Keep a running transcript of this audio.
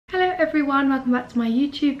everyone, welcome back to my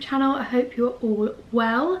YouTube channel. I hope you're all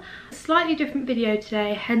well. A slightly different video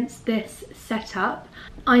today, hence this setup.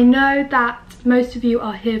 I know that most of you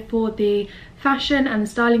are here for the fashion and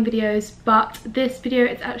styling videos, but this video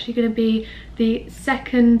is actually going to be the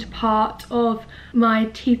second part of my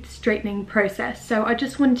teeth straightening process. So I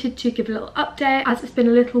just wanted to give a little update, as it's been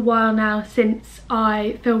a little while now since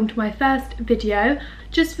I filmed my first video.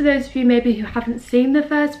 Just for those of you maybe who haven't seen the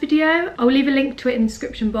first video, I'll leave a link to it in the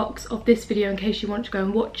description box of this video in case you want to go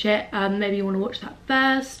and watch it. Maybe you want to watch that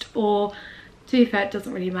first, or to be fair, it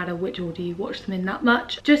doesn't really matter which order you watch them in that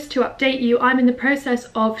much. Just to update you, I'm in the process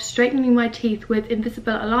of straightening my teeth with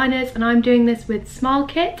invisible aligners, and I'm doing this with Smile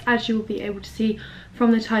Kit, as you will be able to see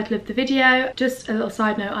from the title of the video. Just a little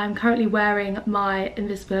side note, I'm currently wearing my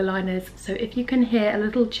invisible aligners, so if you can hear a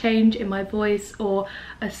little change in my voice or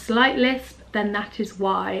a slight lisp, then that is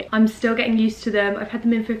why. I'm still getting used to them. I've had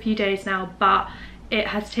them in for a few days now, but it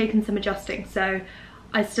has taken some adjusting, so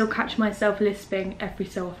I still catch myself lisping every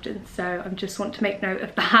so often, so I just want to make note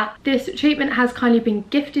of that. This treatment has kindly been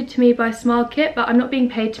gifted to me by Smile Kit, but I'm not being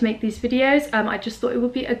paid to make these videos. I just thought it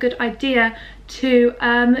would be a good idea to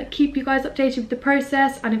keep you guys updated with the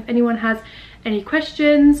process, and if anyone has any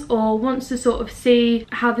questions or wants to sort of see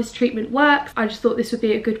how this treatment works, I just thought this would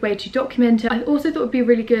be a good way to document it. I also thought it would be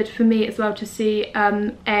really good for me as well to see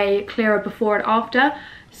a clearer before and after.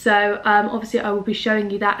 So obviously I will be showing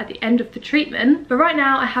you that at the end of the treatment. But right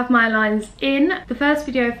now I have my aligners in. The first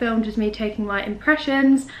video I filmed was me taking my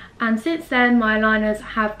impressions, and since then my aligners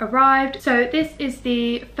have arrived. So this is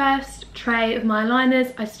the first tray of my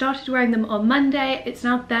aligners. I started wearing them on Monday. It's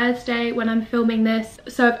now Thursday when I'm filming this,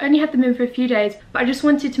 so I've only had them in for a few days, but I just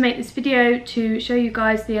wanted to make this video to show you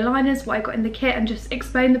guys the aligners, what I got in the kit, and just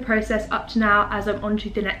explain the process up to now as I'm on to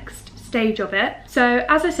the next stage of it. So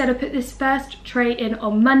as I said, I put this first tray in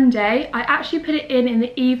on Monday. I actually put it in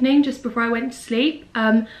the evening just before I went to sleep,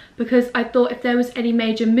 because I thought if there was any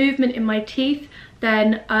major movement in my teeth,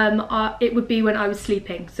 then it would be when I was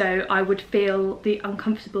sleeping, so I would feel the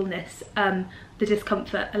uncomfortableness, the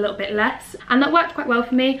discomfort a little bit less, and that worked quite well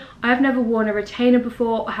for me. I've never worn a retainer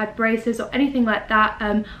before or had braces or anything like that.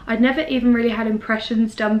 I'd never even really had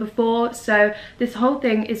impressions done before, so this whole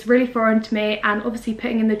thing is really foreign to me, and obviously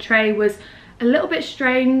putting in the tray was a little bit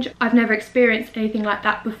strange. I've never experienced anything like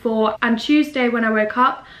that before, and Tuesday when I woke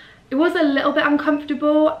up, it was a little bit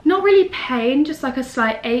uncomfortable. Not really pain, just like a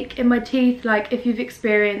slight ache in my teeth, like if you've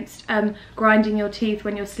experienced grinding your teeth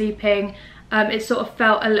when you're sleeping. It sort of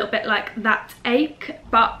felt a little bit like that ache.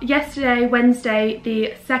 But yesterday, Wednesday,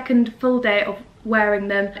 the second full day of wearing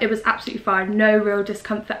them, it was absolutely fine, no real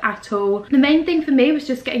discomfort at all. The main thing for me was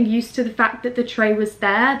just getting used to the fact that the tray was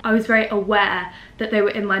there. I was very aware that they were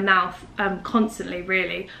in my mouth constantly,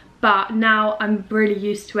 really. But now I'm really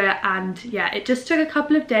used to it, and yeah, it just took a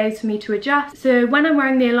couple of days for me to adjust. So when I'm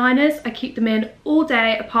wearing the aligners, I keep them in all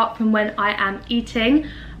day apart from when I am eating.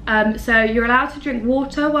 So you're allowed to drink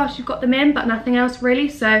water whilst you've got them in, but nothing else really.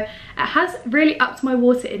 So it has really upped my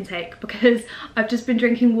water intake, because I've just been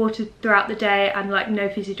drinking water throughout the day and like no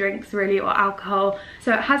fizzy drinks really or alcohol.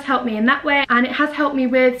 So it has helped me in that way, and it has helped me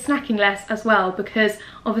with snacking less as well, because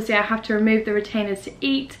obviously I have to remove the retainers to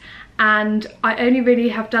eat. And I only really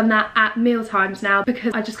have done that at meal times now,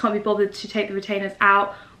 because I just can't be bothered to take the retainers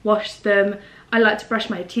out, wash them. I like to brush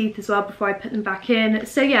my teeth as well before I put them back in.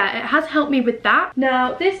 So yeah, it has helped me with that.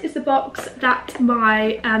 Now this is the box that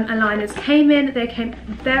my aligners came in. They came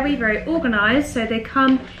very, very organised. So they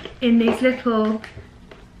come in these little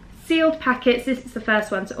sealed packets. This is the first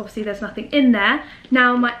one, so obviously there's nothing in there.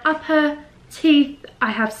 Now my upper teeth, I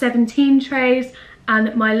have 17 trays,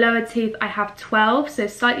 and my lower teeth I have 12, so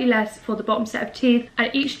slightly less for the bottom set of teeth, and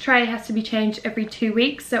each tray has to be changed every 2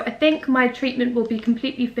 weeks. So I think my treatment will be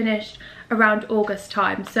completely finished around August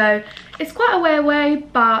time, so it's quite a way away,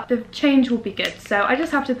 but the change will be good. So I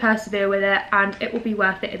just have to persevere with it, and it will be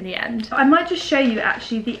worth it in the end. I might just show you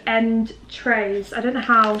actually the end trays. I don't know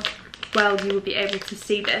how well you will be able to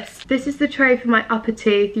see this. This is the tray for my upper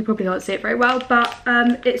teeth. You probably can't see it very well, but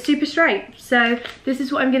it's super straight. So this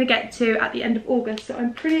is what I'm going to get to at the end of August, so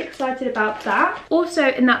I'm pretty excited about that. Also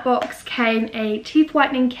in that box came a teeth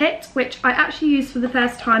whitening kit, which I actually used for the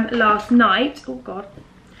first time last night. Oh god.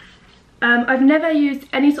 I've never used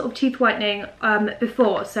any sort of teeth whitening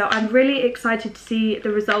before, so I'm really excited to see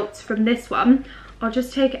the results from this one. I'll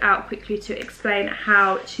just take it out quickly to explain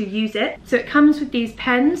how to use it. So it comes with these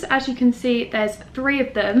pens. As you can see, there's 3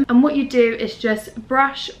 of them, and what you do is just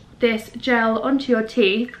brush this gel onto your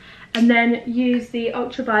teeth and then use the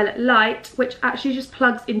ultraviolet light, which actually just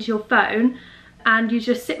plugs into your phone, and you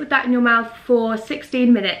just sit with that in your mouth for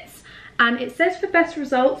 16 minutes. And it says for best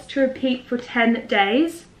results to repeat for 10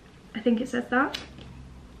 days. I think it says that.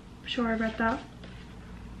 I'm sure I read that.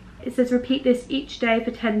 It says repeat this each day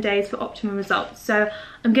for 10 days for optimum results. So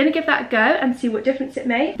I'm going to give that a go and see what difference it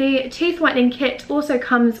makes. The teeth whitening kit also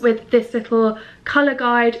comes with this little colour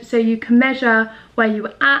guide, so you can measure where you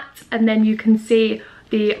were at and then you can see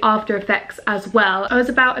the after effects as well. I was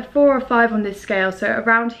about a 4 or 5 on this scale, so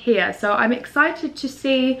around here. So I'm excited to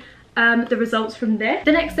see the results from this.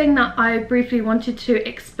 The next thing that I briefly wanted to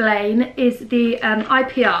explain is the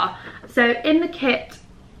IPR. So in the kit,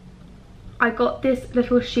 I got this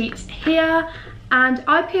little sheet here, and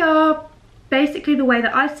IPR, basically the way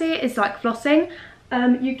that I see it is like flossing.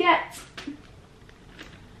 You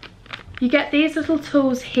get these little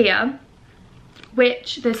tools here,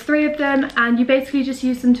 which there's 3 of them, and you basically just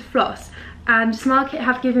use them to floss. And Smile Kit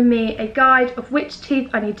have given me a guide of which teeth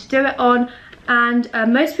I need to do it on, and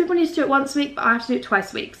most people need to do it once a week, but I have to do it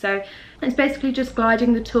twice a week. So it's basically just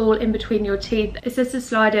gliding the tool in between your teeth. It says to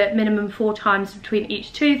slide it minimum 4 times between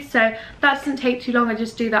each tooth, so that doesn't take too long. I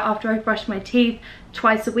just do that after I brush my teeth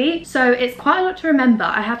twice a week. So it's quite a lot to remember.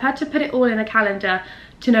 I have had to put it all in a calendar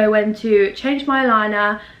to know when to change my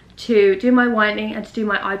aligner, to do my whitening, and to do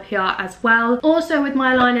my IPR as well. Also with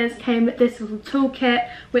my aligners came this little toolkit,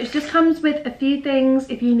 which just comes with a few things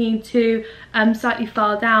if you need to slightly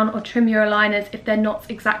file down or trim your aligners if they're not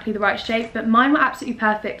exactly the right shape, but mine were absolutely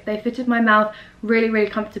perfect. They fitted my mouth really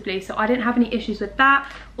comfortably, so I didn't have any issues with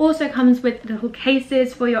that. Also comes with little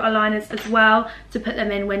cases for your aligners as well to put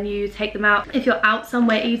them in when you take them out if you're out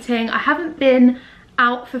somewhere eating. I haven't been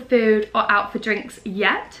out for food or out for drinks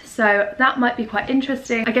yet, so that might be quite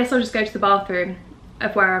interesting. I guess I'll just go to the bathroom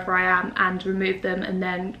of wherever I am and remove them and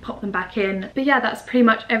then pop them back in. But yeah, that's pretty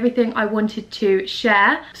much everything I wanted to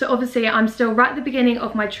share. So obviously I'm still right at the beginning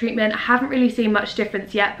of my treatment. I haven't really seen much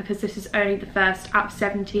difference yet because this is only the first out of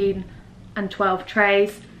 17 and 12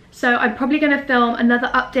 trays. So I'm probably going to film another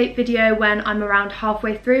update video when I'm around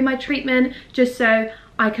halfway through my treatment, just so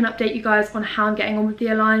I can update you guys on how I'm getting on with the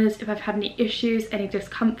aligners, if I've had any issues, any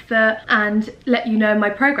discomfort, and let you know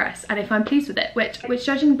my progress and if I'm pleased with it, which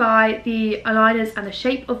judging by the aligners and the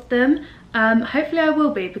shape of them, hopefully I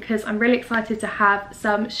will be, because I'm really excited to have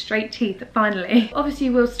some straight teeth finally. Obviously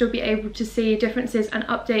you will still be able to see differences and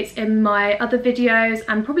updates in my other videos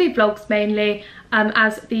and probably vlogs mainly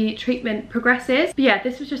as the treatment progresses. But yeah,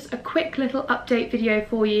 this was just a quick little update video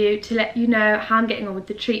for you to let you know how I'm getting on with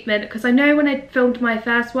the treatment, because I know when I filmed my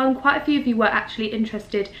first one, quite a few of you were actually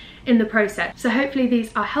interested in the process. So hopefully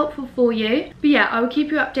these are helpful for you. But yeah, I will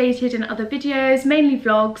keep you updated in other videos, mainly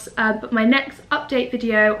vlogs, but my next update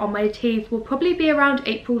video on my teeth will probably be around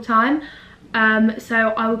April time. So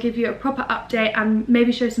I will give you a proper update and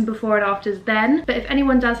maybe show some before and afters then. But if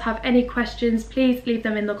anyone does have any questions, please leave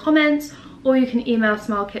them in the comments, or you can email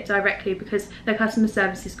Smile Kit directly because their customer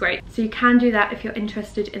service is great. So you can do that if you're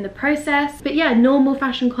interested in the process. But yeah, normal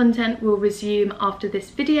fashion content will resume after this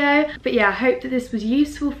video. But yeah, I hope that this was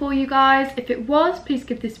useful for you guys. If it was, please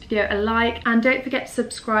give this video a like and don't forget to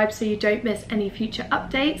subscribe so you don't miss any future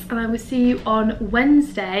updates. And I will see you on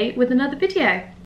Wednesday with another video.